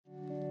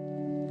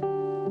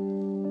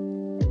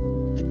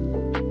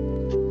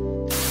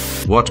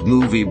What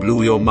movie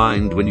blew your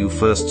mind when you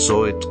first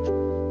saw it?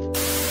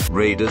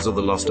 Raiders of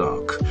the Lost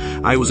Ark.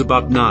 I was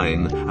about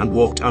 9 and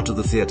walked out of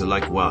the theater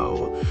like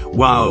wow.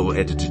 Wow,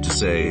 edited to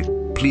say,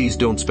 please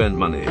don't spend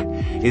money.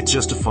 It's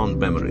just a fond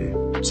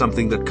memory,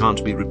 something that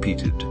can't be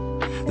repeated.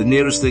 The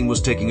nearest thing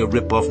was taking a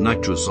rip-off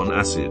nitrous on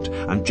acid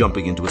and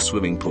jumping into a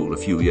swimming pool a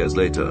few years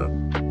later.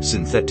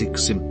 Synthetic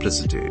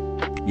simplicity.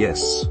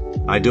 Yes,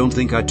 I don't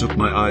think I took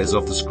my eyes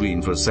off the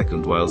screen for a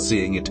second while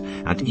seeing it,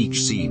 and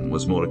each scene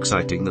was more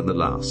exciting than the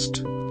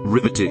last.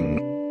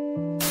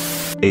 Riveting.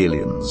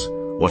 Aliens.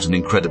 What an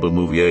incredible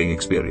movie-going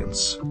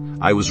experience.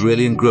 I was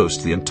really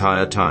engrossed the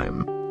entire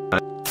time.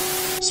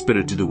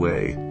 Spirited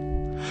Away.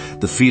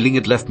 The feeling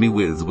it left me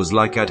with was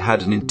like I'd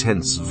had an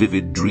intense,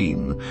 vivid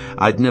dream.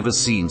 I'd never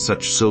seen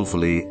such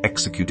soulfully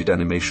executed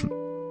animation.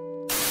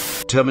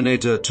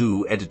 Terminator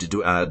 2, edited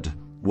to add,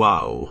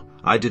 wow,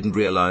 I didn't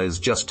realize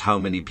just how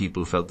many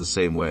people felt the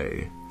same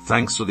way.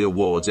 Thanks for the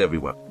awards,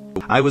 everyone.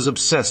 I was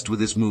obsessed with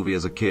this movie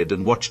as a kid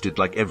and watched it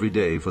like every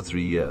day for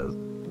 3 years.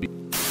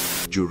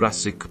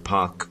 Jurassic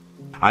Park.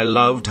 I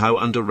loved how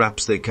under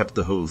wraps they kept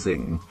the whole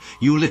thing.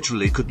 You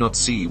literally could not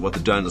see what the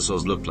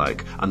dinosaurs looked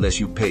like unless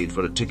you paid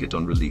for a ticket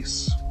on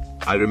release.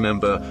 I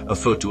remember a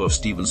photo of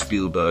Steven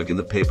Spielberg in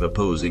the paper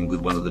posing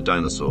with one of the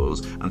dinosaurs,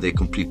 and they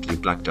completely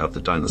blacked out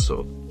the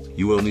dinosaur.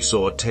 You only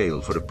saw a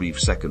tail for a brief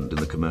second in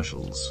the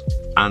commercials.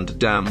 And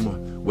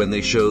damn, when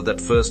they showed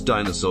that first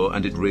dinosaur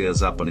and it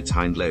rears up on its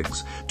hind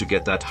legs to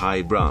get that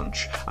high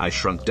branch, I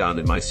shrunk down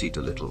in my seat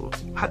a little.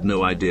 Had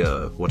no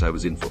idea what I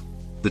was in for.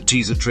 The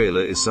teaser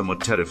trailer is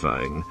somewhat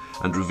terrifying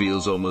and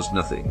reveals almost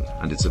nothing,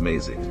 and it's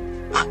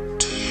amazing.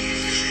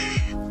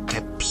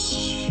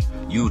 Teps.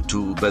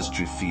 YouTube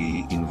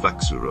Beztrifi in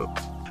Vaxuro.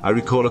 I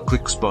recall a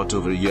quick spot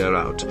over a year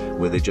out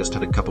where they just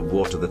had a cup of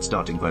water that's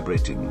starting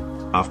vibrating.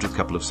 After a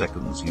couple of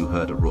seconds, you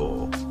heard a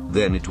roar.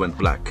 Then it went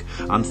black.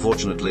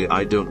 Unfortunately,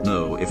 I don't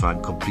know if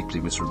I'm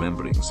completely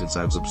misremembering since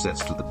I was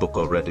obsessed with the book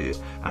already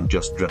and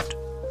just dreamt.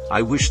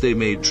 I wish they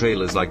made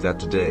trailers like that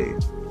today.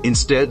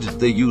 Instead,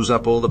 they use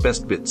up all the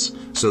best bits,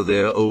 so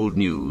they're old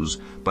news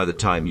by the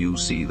time you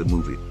see the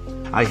movie.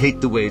 I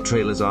hate the way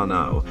trailers are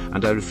now,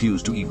 and I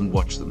refuse to even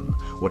watch them.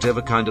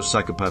 Whatever kind of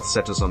psychopath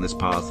set us on this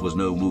path was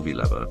no movie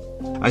lover.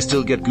 I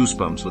still get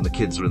goosebumps when the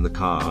kids are in the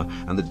car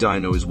and the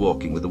dino is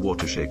walking with the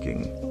water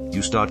shaking.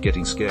 You start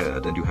getting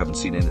scared and you haven't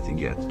seen anything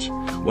yet.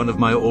 One of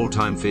my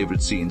all-time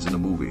favorite scenes in a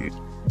movie.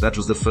 That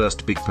was the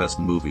first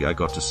big-person movie I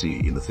got to see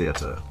in the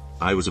theater.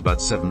 I was about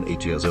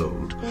 7-8 years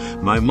old.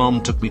 My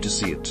mom took me to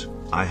see it.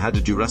 I had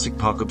a Jurassic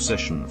Park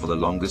obsession for the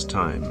longest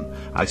time.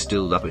 I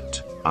still love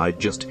it. I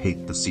just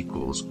hate the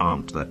sequels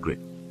aren't that great.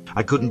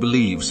 I couldn't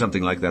believe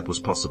something like that was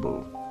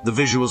possible. The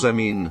visuals, I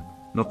mean,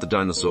 not the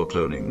dinosaur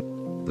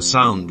cloning. The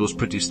sound was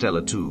pretty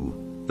stellar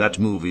too. That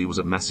movie was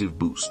a massive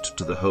boost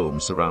to the home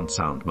surround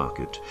sound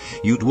market.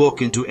 You'd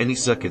walk into any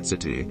circuit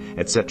city,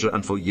 etc.,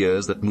 and for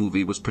years that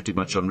movie was pretty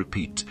much on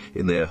repeat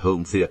in their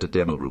home theater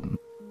demo room.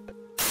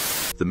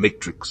 The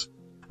Matrix.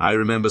 I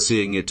remember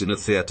seeing it in a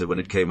theater when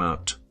it came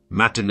out.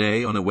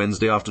 Matinee on a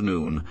Wednesday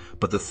afternoon,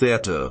 but the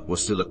theater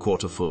was still a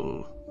quarter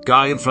full.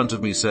 Guy in front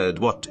of me said,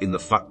 "What in the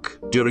fuck?"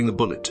 during the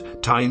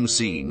bullet. Time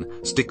scene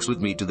sticks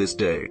with me to this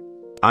day.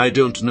 I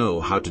don't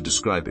know how to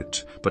describe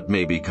it, but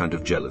maybe kind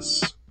of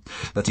jealous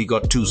that he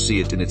got to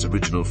see it in its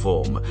original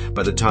form.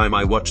 By the time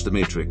I watched The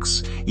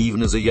Matrix,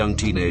 even as a young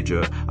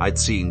teenager, I'd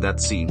seen that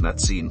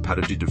scene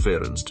parodied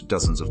referenced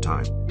dozens of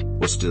times.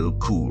 Was still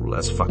cool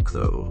as fuck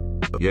though.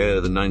 Yeah,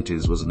 the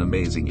 90s was an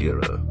amazing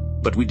era.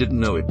 But we didn't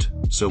know it,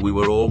 so we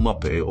were all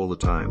moppy all the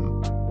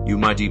time. You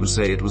might even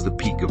say it was the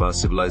peak of our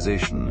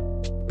civilization.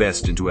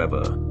 Best into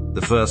ever.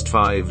 The first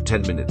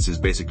 5-10 minutes is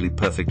basically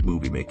perfect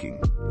movie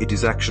making. It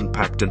is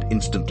action-packed and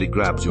instantly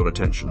grabs your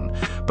attention,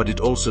 but it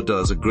also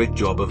does a great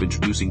job of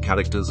introducing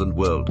characters and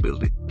world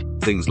building.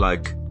 Things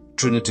like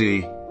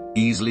Trinity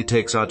easily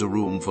takes out a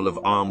room full of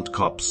armed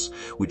cops,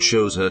 which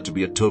shows her to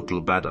be a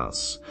total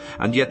badass.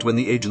 And yet when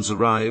the agents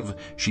arrive,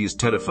 she is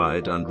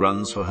terrified and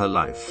runs for her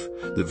life.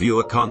 The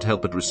viewer can't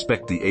help but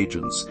respect the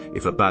agents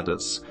if a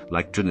badass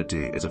like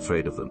Trinity is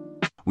afraid of them.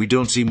 We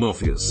don't see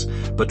Morpheus,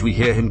 but we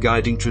hear him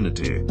guiding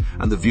Trinity,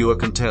 and the viewer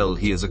can tell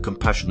he is a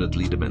compassionate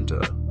leader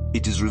mentor.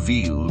 It is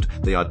revealed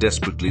they are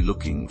desperately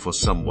looking for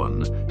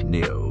someone,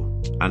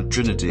 Neo, and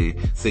Trinity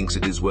thinks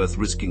it is worth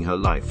risking her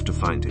life to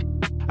find him.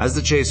 As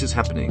the chase is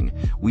happening,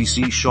 we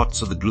see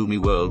shots of the gloomy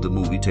world the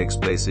movie takes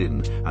place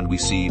in, and we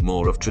see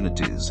more of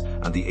Trinity's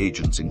and the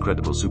agent's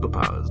incredible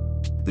superpowers.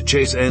 The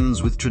chase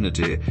ends with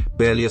Trinity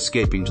barely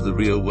escaping to the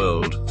real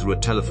world through a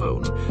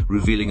telephone,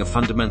 revealing a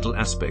fundamental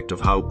aspect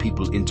of how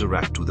people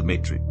interact with the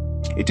Matrix.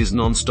 It is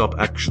non-stop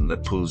action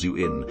that pulls you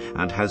in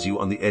and has you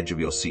on the edge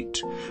of your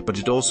seat, but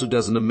it also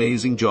does an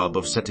amazing job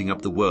of setting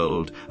up the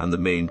world and the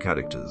main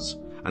characters,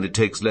 and it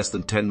takes less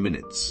than 10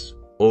 minutes.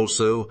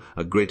 Also,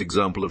 a great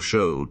example of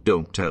show,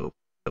 don't tell.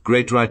 A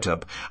great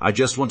write-up. I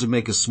just want to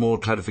make a small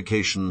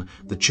clarification.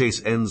 The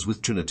chase ends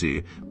with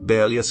Trinity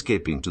barely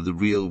escaping to the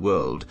real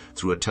world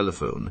through a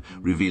telephone,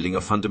 revealing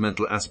a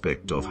fundamental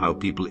aspect of how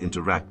people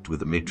interact with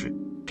the Matrix.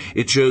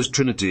 It shows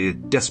Trinity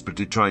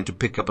desperately trying to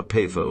pick up a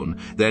payphone,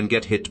 then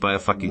get hit by a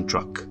fucking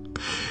truck.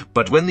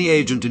 But when the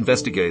agent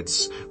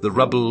investigates, the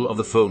rubble of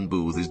the phone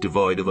booth is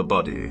devoid of a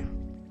body.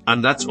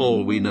 And that's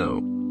all we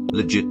know.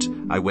 Legit,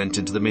 I went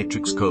into the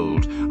Matrix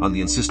cold on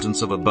the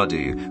insistence of a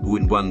buddy who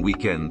in one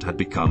weekend had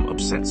become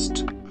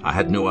obsessed. I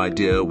had no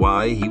idea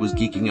why he was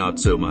geeking out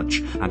so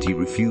much, and he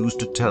refused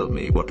to tell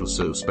me what was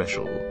so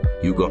special.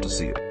 You got to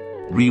see it.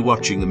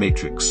 Rewatching The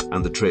Matrix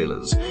and the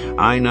trailers,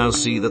 I now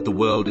see that the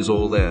world is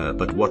all there,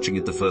 but watching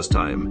it the first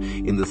time,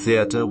 in the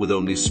theater with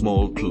only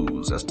small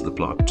clues as to the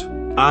plot.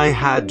 I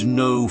had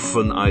no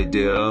fun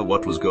idea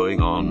what was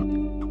going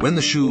on. When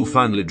the shoe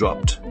finally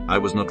dropped, I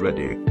was not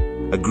ready.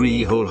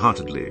 Agree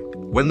wholeheartedly.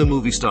 When the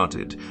movie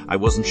started, I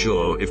wasn't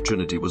sure if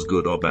Trinity was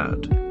good or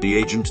bad. The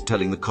agent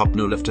telling the cop,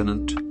 "No,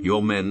 Lieutenant,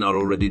 your men are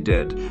already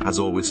dead," has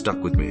always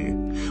stuck with me.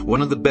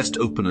 One of the best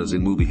openers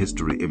in movie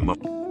history,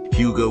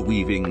 Hugo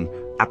Weaving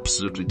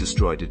absolutely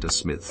destroyed it as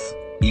Smith.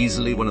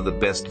 Easily one of the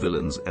best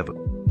villains ever.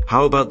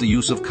 How about the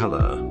use of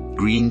color?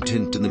 Green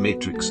tint in The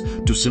Matrix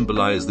to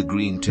symbolize the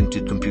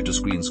green-tinted computer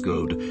screen's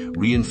code,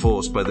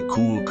 reinforced by the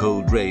cool,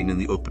 cold rain in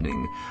the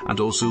opening, and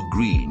also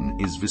green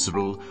is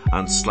visceral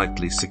and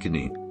slightly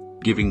sickening,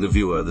 giving the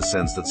viewer the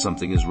sense that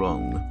something is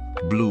wrong.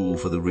 Blue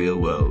for the real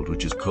world,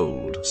 which is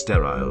cold,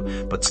 sterile,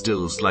 but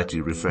still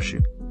slightly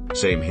refreshing.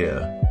 Same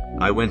here.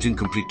 I went in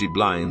completely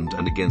blind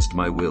and against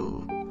my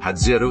will. Had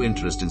zero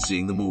interest in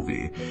seeing the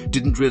movie.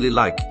 Didn't really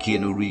like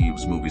Keanu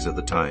Reeves movies at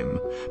the time.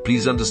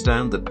 Please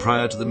understand that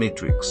prior to The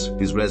Matrix,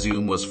 his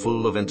resume was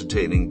full of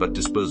entertaining but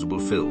disposable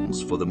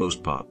films for the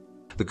most part.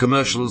 The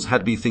commercials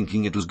had me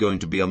thinking it was going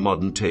to be a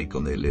modern take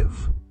on They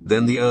Live.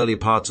 Then the early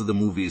parts of the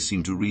movie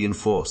seemed to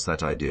reinforce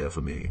that idea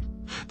for me.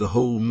 The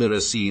whole mirror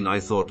scene I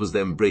thought was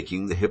them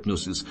breaking the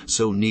hypnosis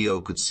so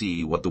Neo could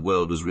see what the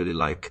world was really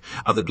like.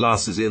 Other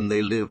glasses in,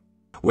 They Live.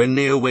 When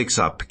Neo wakes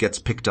up, gets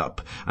picked up,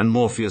 and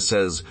Morpheus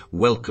says,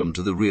 "Welcome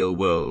to the real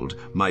world,"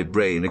 my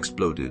brain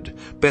exploded.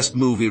 Best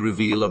movie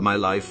reveal of my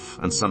life,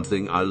 and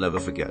something I'll never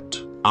forget.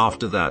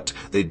 After that,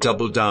 they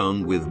doubled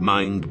down with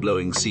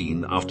mind-blowing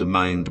scene after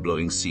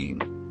mind-blowing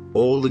scene.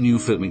 All the new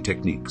filming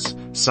techniques,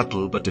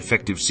 subtle but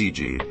effective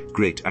CG,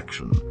 great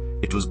action.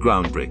 It was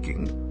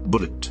groundbreaking.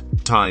 Bullet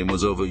time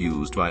was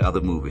overused by other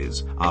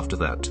movies after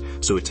that,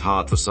 so it's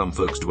hard for some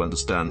folks to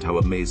understand how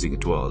amazing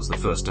it was the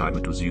first time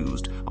it was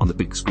used on the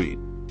big screen.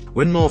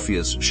 When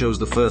Morpheus shows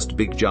the first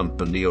big jump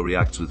and Neo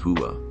reacts with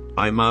hooah,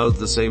 I mouthed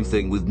the same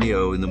thing with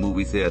Neo in the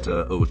movie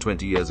theater over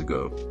 20 years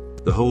ago.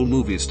 The whole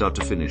movie start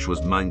to finish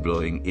was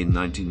mind-blowing in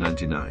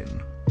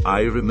 1999.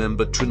 I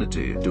remember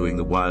Trinity doing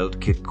the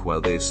wild kick while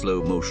they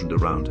slow-motioned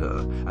around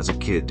her as a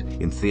kid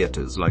in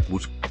theaters like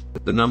Woot.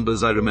 The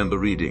numbers I remember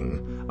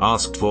reading: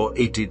 asked for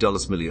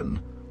 $80 million,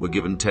 were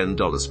given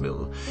 $10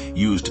 mil,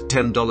 used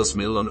 $10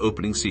 mil on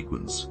opening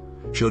sequence,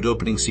 showed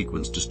opening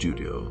sequence to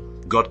studio,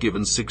 got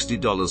given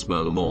 $60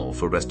 mil more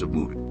for rest of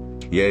movie.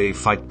 Yay,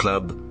 Fight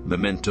Club,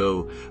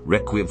 Memento,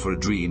 Requiem for a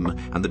Dream,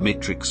 and The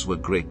Matrix were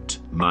great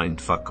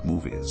mindfuck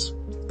movies.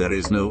 There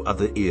is no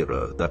other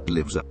era that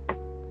lives up.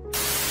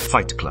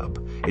 Fight Club.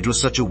 It was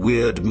such a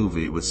weird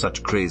movie with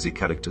such crazy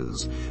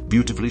characters,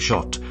 beautifully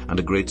shot, and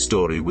a great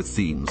story with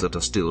themes that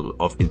are still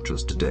of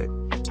interest today.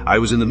 I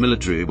was in the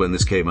military when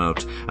this came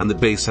out, and the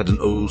base had an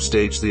old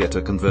stage theater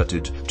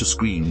converted to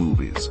screen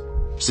movies.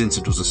 Since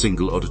it was a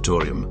single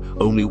auditorium,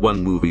 only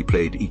one movie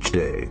played each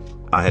day.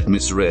 I had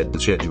misread the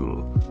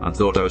schedule and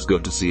thought I was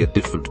going to see a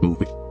different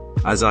movie,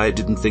 as I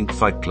didn't think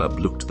Fight Club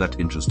looked that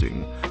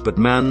interesting. But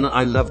man,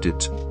 I loved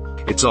it.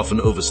 It's often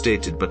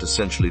overstated but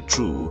essentially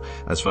true,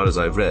 as far as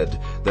I've read,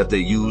 that they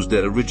used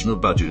their original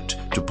budget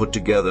to put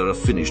together a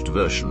finished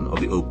version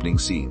of the opening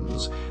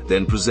scenes,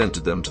 then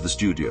presented them to the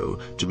studio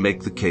to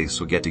make the case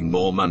for getting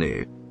more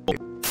money.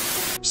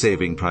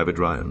 Saving Private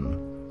Ryan.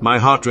 My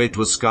heart rate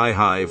was sky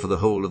high for the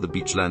whole of the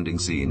beach landing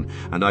scene,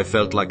 and I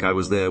felt like I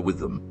was there with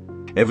them.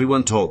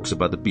 Everyone talks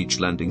about the beach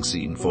landing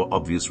scene for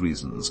obvious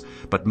reasons,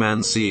 but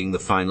man, seeing the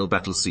final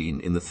battle scene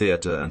in the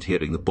theater and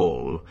hearing the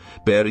ball,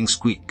 bearing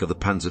squeak of the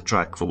Panzer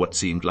track for what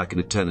seemed like an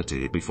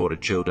eternity before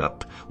it showed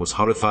up, was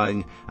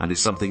horrifying and is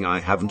something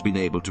I haven't been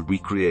able to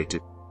recreate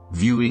it.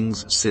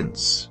 Viewings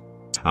since.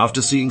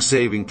 After seeing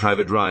Saving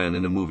Private Ryan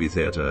in a movie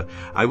theater,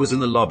 I was in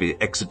the lobby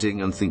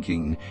exiting and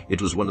thinking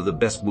it was one of the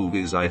best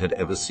movies I had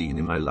ever seen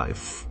in my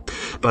life.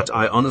 But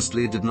I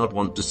honestly did not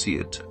want to see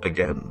it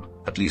again,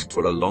 at least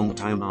for a long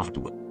time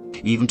afterward.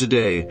 Even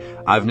today,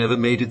 I've never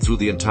made it through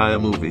the entire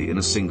movie in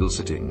a single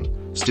sitting.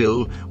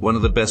 Still, one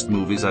of the best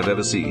movies I've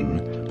ever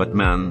seen, but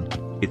man,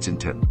 it's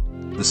intense.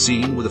 The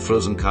scene with the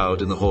frozen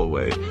coward in the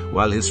hallway,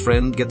 while his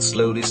friend gets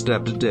slowly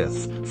stabbed to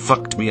death,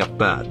 fucked me up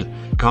bad.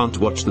 Can't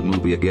watch the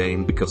movie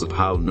again because of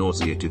how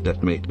nauseated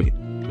that made me.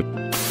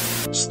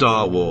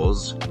 Star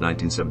Wars,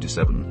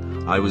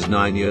 1977. I was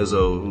 9 years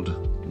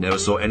old. Never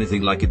saw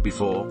anything like it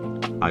before.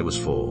 I was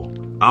 4.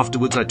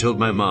 Afterwards, I told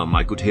my mom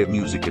I could hear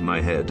music in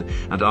my head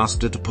and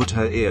asked her to put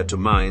her ear to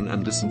mine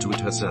and listen to it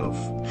herself.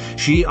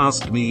 She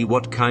asked me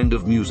what kind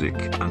of music,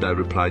 and I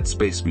replied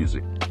space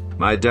music.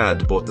 My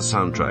dad bought the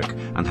soundtrack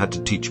and had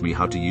to teach me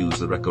how to use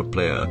the record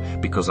player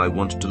because I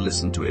wanted to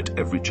listen to it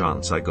every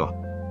chance I got.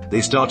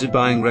 They started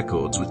buying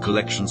records with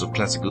collections of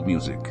classical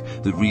music.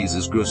 The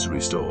Reese's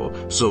grocery store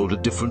sold a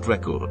different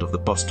record of the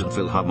Boston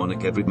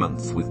Philharmonic every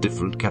month with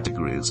different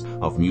categories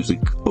of music,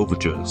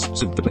 overtures,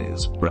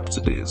 symphonies,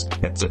 rhapsodies,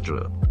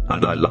 etc.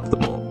 And I loved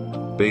them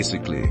all.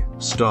 Basically,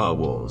 Star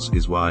Wars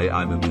is why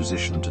I'm a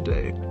musician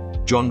today.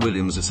 John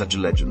Williams is such a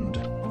legend.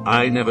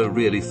 I never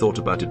really thought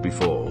about it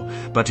before,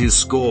 but his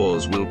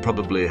scores will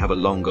probably have a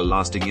longer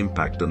lasting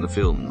impact than the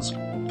films.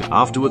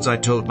 Afterwards, I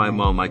told my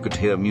mom I could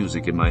hear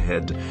music in my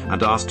head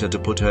and asked her to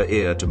put her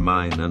ear to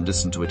mine and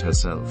listen to it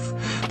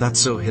herself. That's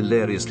so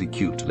hilariously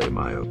cute,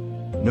 Lemayo.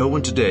 No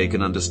one today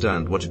can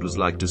understand what it was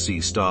like to see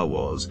Star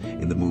Wars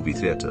in the movie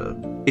theater.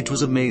 It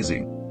was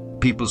amazing.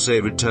 People say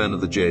Return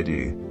of the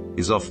Jedi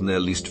is often their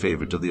least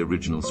favorite of the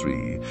original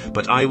three,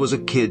 but I was a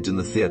kid in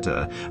the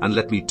theater, and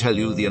let me tell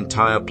you, the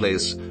entire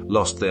place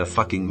lost their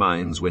fucking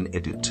minds when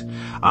edit.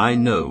 I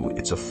know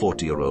it's a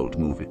 40-year-old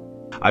movie.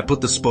 I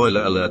put the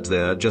spoiler alert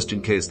there just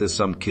in case there's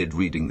some kid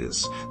reading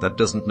this that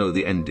doesn't know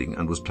the ending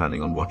and was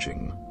planning on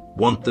watching.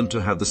 Want them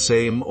to have the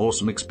same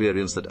awesome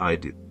experience that I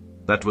did.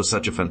 That was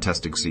such a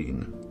fantastic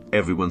scene.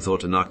 Everyone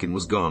thought Anakin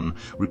was gone,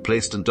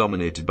 replaced and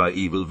dominated by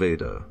evil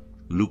Vader.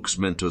 Luke's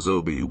mentors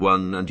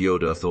Obi-Wan and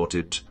Yoda thought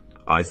it.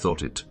 I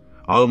thought it.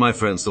 All my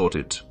friends thought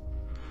it.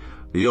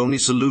 The only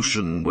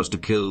solution was to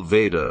kill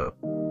Vader,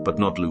 but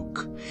not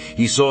Luke.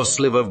 He saw a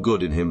sliver of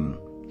good in him.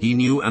 He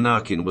knew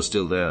Anakin was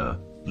still there.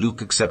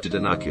 Luke accepted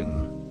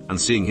Anakin, and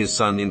seeing his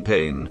son in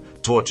pain,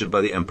 tortured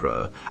by the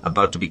Emperor,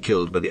 about to be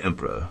killed by the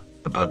Emperor,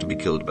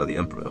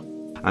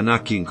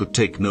 Anakin could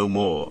take no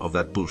more of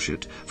that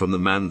bullshit from the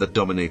man that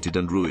dominated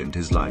and ruined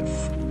his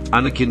life.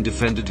 Anakin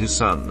defended his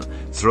son,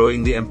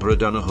 throwing the Emperor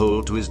down a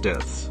hole to his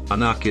death.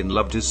 Anakin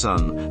loved his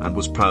son and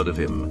was proud of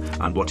him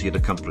and what he had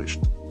accomplished.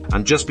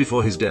 And just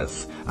before his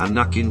death,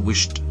 Anakin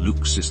wished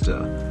Luke's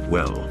sister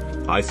well.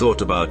 I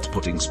thought about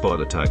putting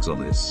spoiler tags on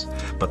this,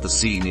 but the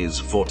scene is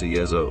 40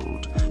 years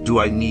old. Do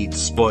I need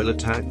spoiler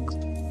tags?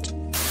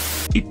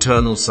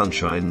 Eternal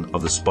sunshine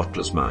of the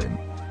spotless mind.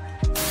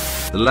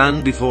 The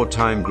land before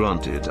time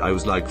granted, I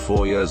was like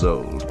 4 years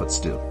old, but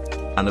still.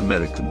 An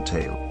American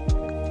tale.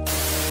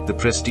 The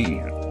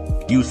Prestige.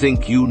 You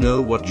think you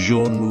know what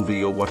genre movie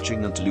you're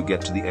watching until you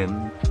get to the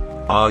end?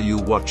 Are you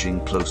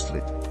watching closely?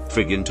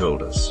 Friggin'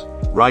 told us.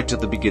 Right at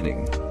the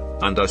beginning.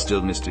 And I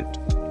still missed it.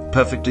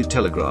 Perfectly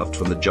telegraphed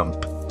from the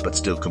jump, but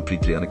still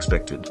completely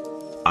unexpected.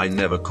 I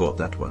never caught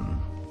that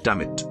one. Damn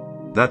it.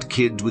 That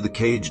kid with the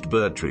caged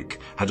bird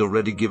trick had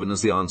already given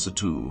us the answer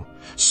too.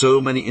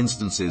 So many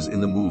instances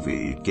in the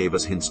movie gave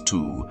us hints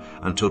too,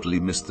 and totally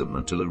missed them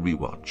until a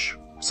rewatch.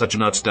 Such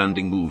an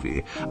outstanding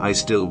movie, I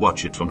still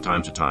watch it from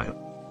time to time.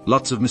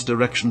 Lots of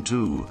misdirection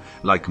too,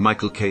 like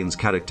Michael Caine's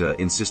character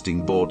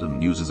insisting Borden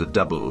uses a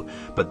double,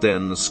 but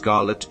then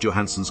Scarlett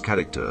Johansson's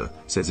character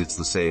says it's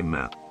the same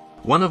man.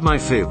 One of my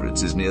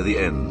favorites is near the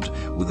end,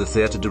 with the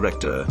theatre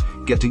director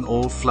getting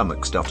all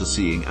flummoxed after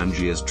seeing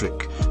Angier's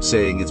trick,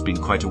 saying it's been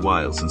quite a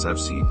while since I've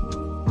seen.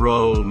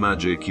 Roll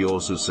magic, he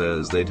also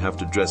says they'd have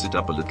to dress it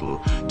up a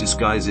little,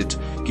 disguise it,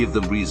 give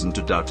them reason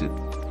to doubt it.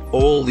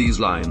 All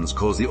these lines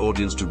cause the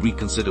audience to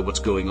reconsider what's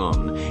going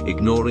on,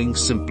 ignoring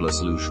simpler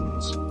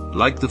solutions.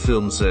 Like the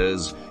film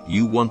says,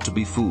 you want to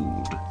be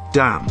fooled.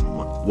 Damn,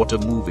 what a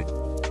movie.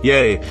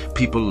 Yay,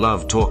 people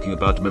love talking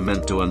about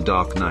Memento and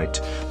Dark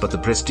Knight, but The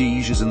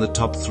Prestige is in the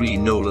top 3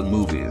 Nolan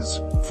movies.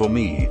 For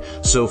me,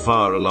 so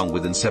far along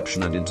with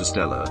Inception and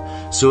Interstellar.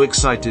 So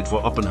excited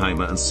for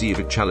Oppenheimer and see if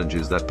it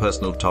challenges that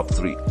personal top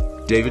 3.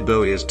 David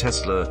Bowie as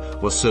Tesla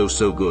was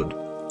so good.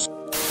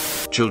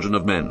 Children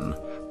of Men,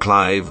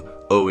 Clive,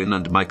 Owen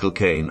and Michael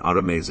Caine are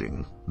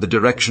amazing. The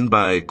direction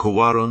by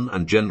Cuarón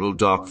and general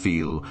dark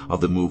feel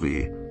of the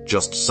movie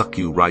just suck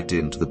you right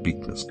into the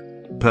bleakness.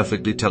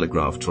 Perfectly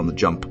telegraphed from the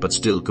jump, but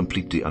still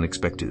completely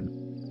unexpected.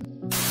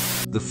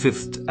 The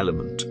Fifth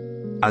Element.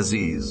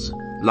 Aziz.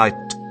 Light.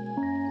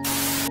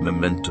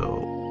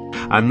 Memento.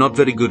 I'm not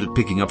very good at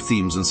picking up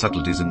themes and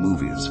subtleties in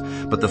movies,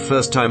 but the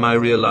first time I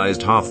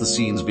realized half the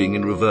scenes being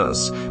in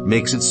reverse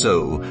makes it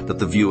so that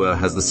the viewer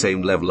has the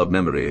same level of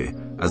memory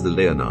as the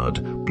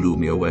Leonard blew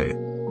me away.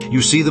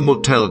 You see the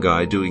motel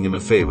guy doing him a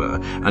favor,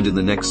 and in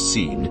the next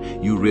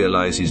scene, you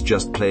realize he's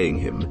just playing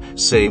him.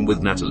 Same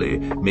with Natalie,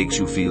 makes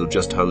you feel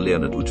just how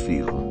Leonard would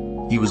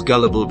feel. He was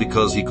gullible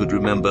because he could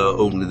remember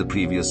only the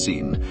previous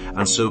scene,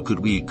 and so could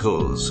we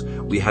cause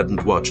we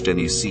hadn't watched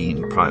any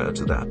scene prior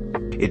to that.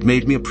 It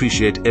made me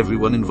appreciate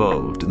everyone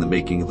involved in the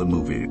making of the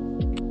movie.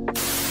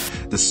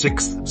 The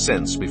sixth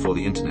sense before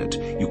the internet,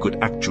 you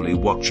could actually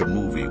watch a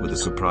movie with a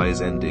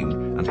surprise ending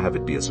and have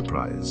it be a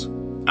surprise.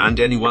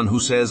 And anyone who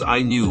says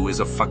I knew is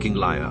a fucking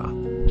liar.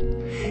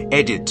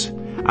 Edit.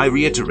 I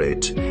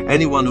reiterate,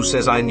 anyone who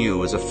says I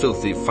knew is a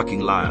filthy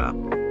fucking liar.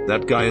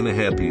 That guy in the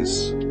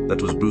hairpiece,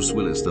 that was Bruce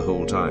Willis the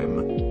whole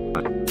time.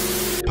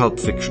 Pulp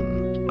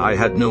Fiction. I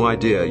had no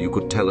idea you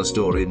could tell a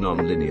story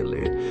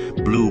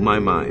non-linearly. Blew my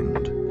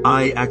mind.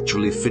 I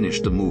actually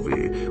finished the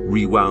movie,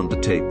 rewound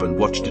the tape and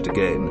watched it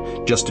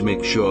again, just to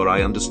make sure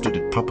I understood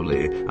it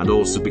properly, and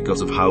also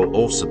because of how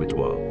awesome it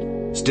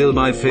was. Still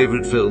my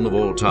favorite film of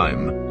all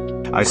time.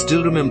 I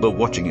still remember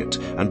watching it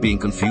and being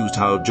confused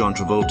how John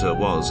Travolta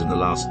was in the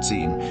last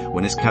scene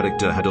when his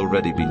character had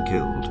already been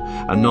killed.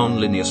 A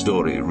non-linear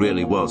story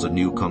really was a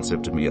new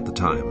concept to me at the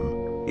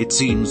time. It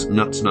seems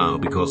nuts now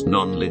because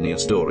non-linear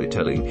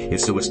storytelling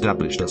is so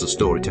established as a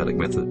storytelling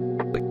method.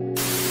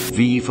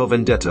 V for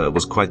Vendetta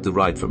was quite the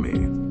ride for me.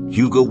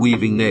 Hugo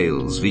Weaving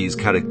nails V's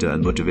character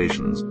and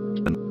motivations.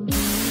 And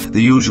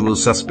the usual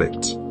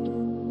suspects.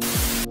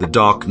 The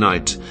Dark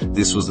Knight.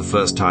 This was the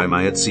first time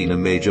I had seen a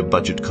major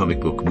budget comic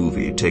book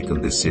movie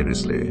taken this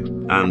seriously.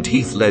 And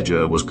Heath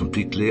Ledger was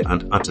completely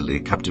and utterly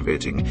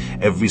captivating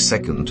every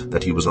second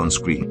that he was on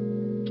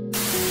screen.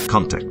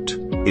 Contact.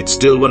 It's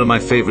still one of my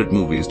favorite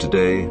movies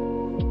today.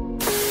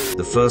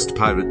 The first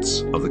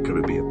Pirates of the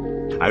Caribbean.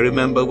 I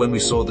remember when we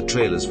saw the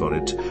trailers for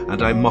it,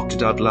 and I mocked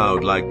it out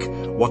loud like,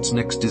 what's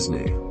next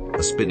Disney?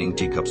 A spinning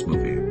teacups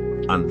movie.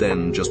 And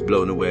then just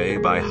blown away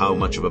by how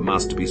much of a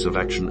masterpiece of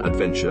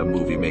action-adventure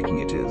movie making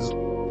it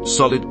is.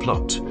 Solid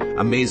plot,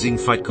 amazing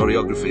fight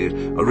choreography,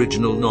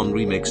 original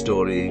non-remake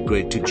story,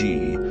 grade to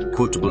G,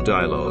 quotable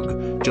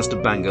dialogue, just a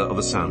banger of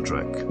a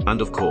soundtrack,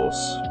 and of course,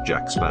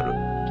 Jack Sparrow.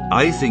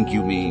 I think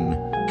you mean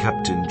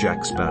Captain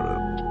Jack Sparrow,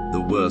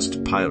 the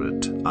worst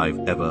pirate I've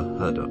ever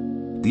heard of.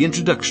 The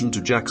introduction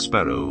to Jack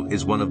Sparrow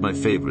is one of my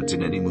favorites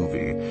in any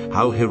movie.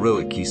 How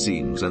heroic he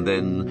seems, and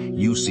then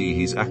you see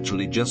he's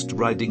actually just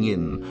riding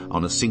in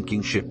on a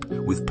sinking ship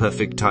with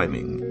perfect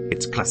timing.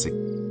 It's classic.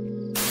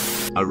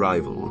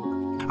 Arrival.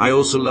 I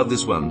also love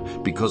this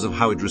one because of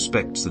how it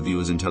respects the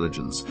viewer's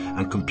intelligence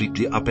and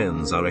completely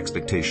upends our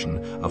expectation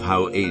of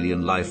how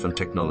alien life and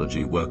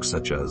technology works,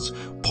 such as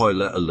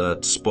spoiler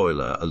alert,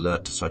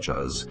 such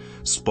as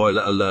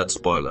spoiler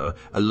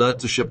alert,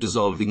 the ship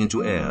dissolving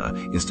into air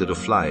instead of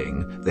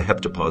flying, the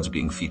heptapods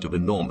being feet of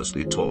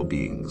enormously tall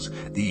beings.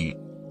 The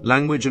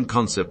language and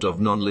concept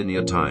of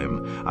non-linear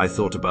time. I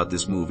thought about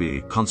this movie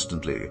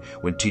constantly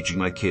when teaching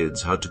my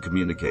kids how to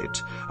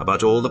communicate,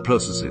 about all the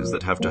processes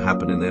that have to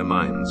happen in their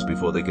minds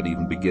before they can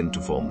even begin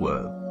to form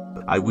words.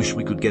 I wish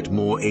we could get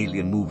more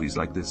alien movies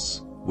like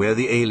this, where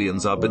the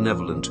aliens are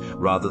benevolent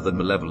rather than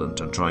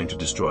malevolent and trying to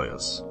destroy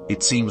us.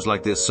 It seems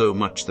like there's so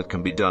much that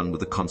can be done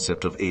with the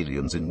concept of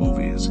aliens in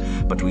movies,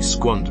 but we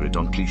squander it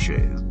on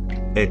cliches.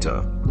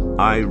 ETA.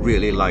 I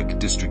really like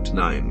District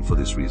 9 for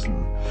this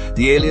reason.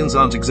 The aliens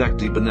aren't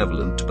exactly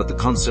benevolent, but the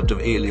concept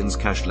of aliens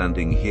crash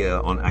landing here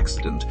on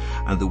accident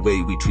and the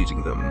way we're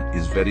treating them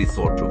is very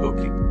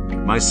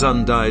thought-provoking. My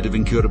son died of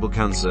incurable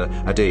cancer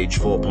at age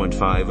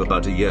 4.5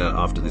 about a year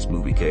after this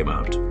movie came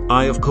out.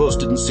 I of course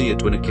didn't see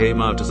it when it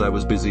came out as I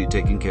was busy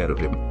taking care of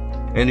him.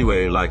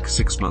 Anyway, like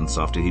 6 months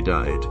after he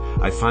died,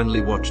 I finally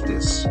watched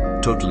this,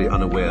 totally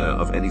unaware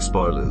of any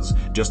spoilers,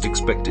 just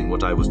expecting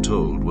what I was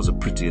told was a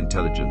pretty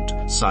intelligent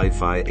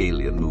sci-fi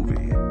alien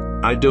movie.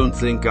 I don't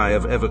think I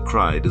have ever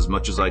cried as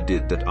much as I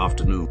did that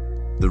afternoon.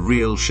 The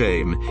real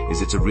shame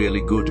is it's a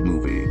really good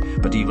movie,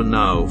 but even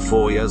now,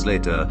 4 years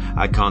later,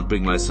 I can't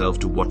bring myself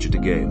to watch it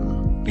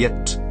again.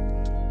 Yet.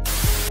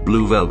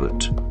 Blue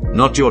Velvet.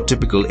 Not your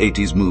typical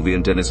 80s movie,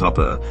 and Dennis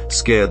Hopper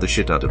scared the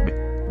shit out of me.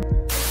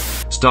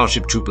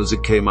 Starship Troopers,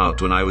 it came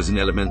out when I was in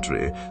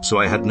elementary, so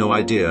I had no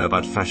idea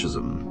about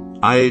fascism.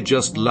 I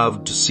just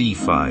loved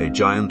sci-fi,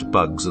 giant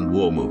bugs and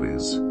war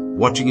movies.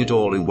 Watching it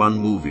all in one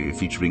movie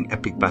featuring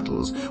epic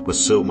battles was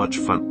so much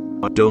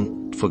fun.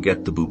 Don't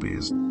forget the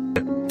boobies.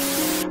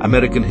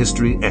 American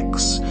History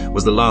X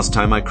was the last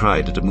time I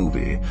cried at a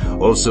movie.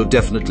 Also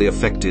definitely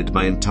affected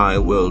my entire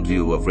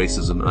worldview of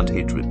racism and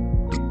hatred.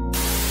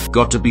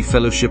 Got to be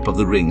Fellowship of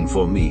the Ring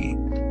for me.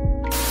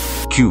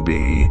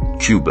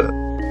 Cuba.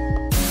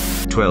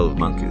 12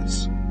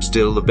 Monkeys.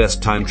 Still the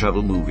best time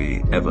travel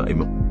movie ever.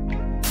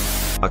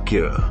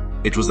 Akira.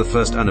 It was the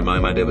first anime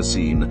I'd ever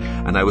seen,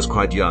 and I was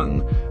quite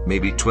young,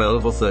 maybe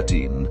 12 or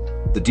 13.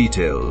 The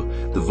detail,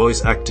 the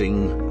voice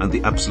acting, and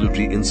the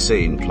absolutely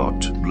insane plot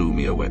blew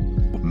me away.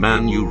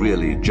 Man, you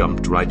really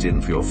jumped right in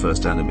for your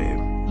first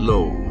anime.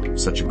 Lo,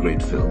 such a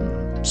great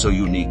film. So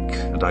unique,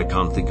 and I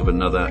can't think of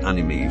another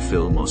anime,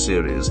 film, or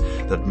series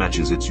that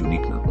matches its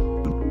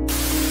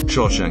uniqueness.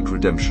 Shawshank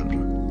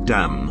Redemption.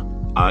 Damn.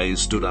 I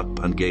stood up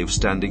and gave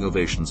standing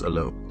ovations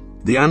alone.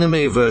 The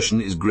anime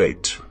version is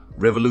great.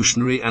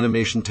 Revolutionary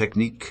animation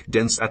technique,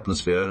 dense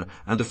atmosphere,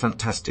 and a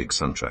fantastic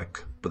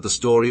soundtrack. But the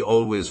story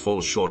always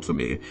falls short for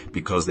me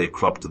because they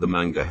cropped the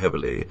manga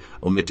heavily,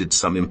 omitted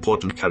some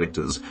important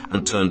characters,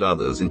 and turned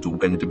others into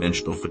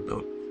one-dimensional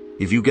footnotes.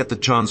 If you get the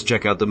chance,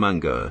 check out the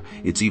manga.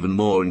 It's even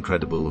more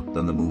incredible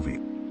than the movie.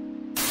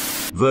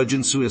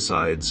 Virgin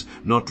Suicides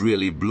not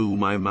really blew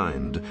my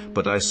mind,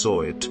 but I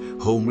saw it,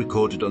 home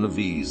recorded on a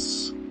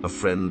V's. A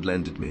friend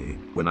lended me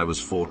when I was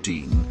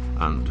 14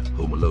 and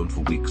home alone for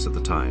weeks at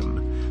the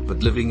time,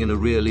 but living in a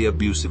really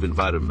abusive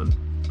environment.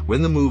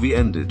 When the movie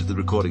ended, the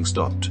recording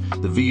stopped.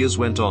 The viewers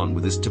went on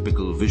with his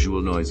typical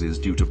visual noises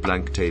due to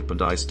blank tape,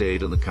 and I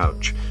stayed on the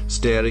couch,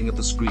 staring at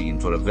the screen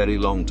for a very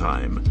long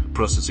time,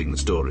 processing the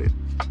story.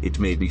 It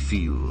made me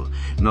feel,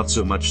 not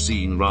so much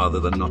seen rather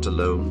than not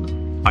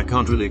alone. I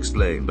can't really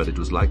explain, but it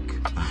was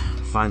like,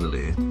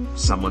 finally,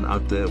 someone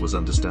out there was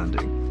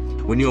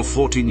understanding. When you're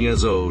 14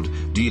 years old,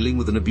 dealing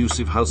with an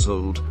abusive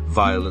household,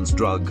 violence,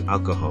 drug,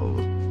 alcohol,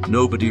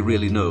 nobody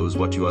really knows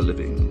what you are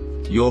living.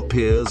 Your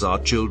peers are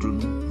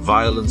children.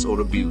 Violence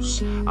or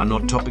abuse are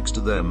not topics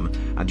to them,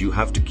 and you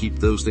have to keep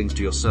those things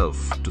to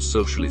yourself to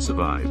socially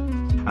survive.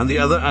 And the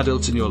other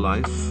adults in your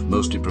life,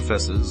 mostly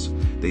professors,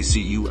 they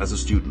see you as a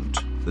student.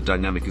 The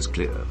dynamic is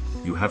clear.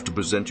 You have to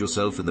present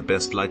yourself in the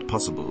best light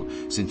possible,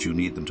 since you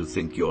need them to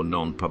think you're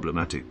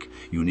non-problematic.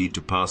 You need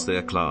to pass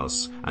their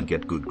class and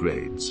get good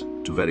grades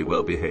to very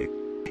well behave.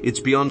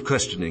 It's beyond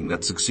questioning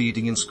that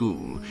succeeding in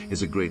school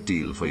is a great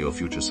deal for your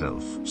future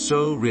self.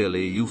 So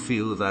really, you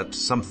feel that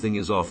something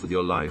is off with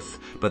your life,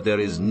 but there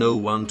is no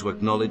one to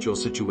acknowledge your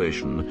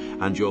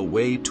situation, and you're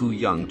way too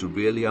young to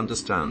really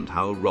understand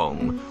how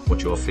wrong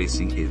what you're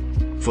facing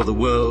is. For the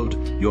world,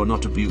 you're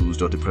not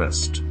abused or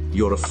depressed.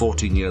 You're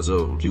 14 years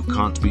old. You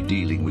can't be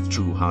dealing with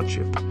true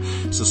hardship.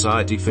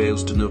 Society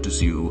fails to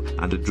notice you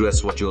and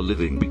address what you're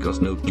living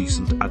because no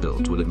decent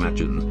adult will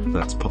imagine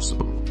that's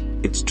possible.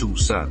 It's too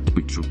sad to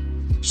be true.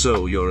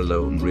 So you're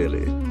alone,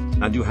 really,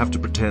 and you have to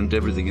pretend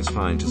everything is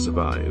fine to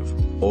survive,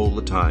 all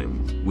the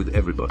time, with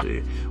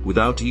everybody,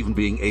 without even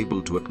being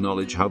able to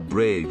acknowledge how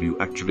brave you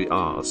actually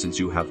are, since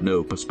you have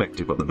no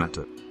perspective on the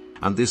matter.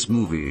 And this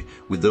movie,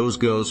 with those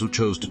girls who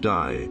chose to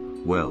die,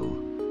 well,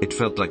 it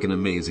felt like an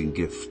amazing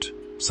gift.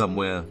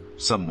 Somewhere,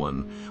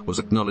 someone was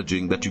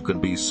acknowledging that you can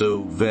be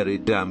so very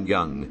damn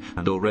young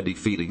and already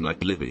feeling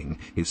like living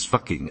is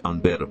fucking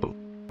unbearable.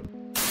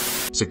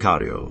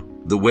 Sicario.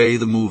 The way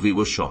the movie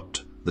was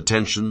shot, the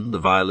tension, the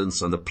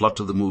violence, and the plot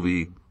of the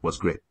movie was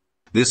great.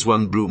 This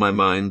one blew my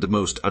mind the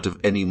most out of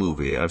any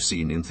movie I've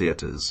seen in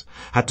theaters.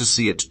 Had to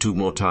see it 2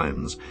 more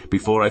times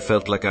before I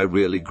felt like I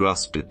really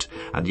grasped it,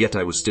 and yet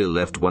I was still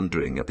left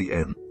wondering at the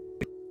end.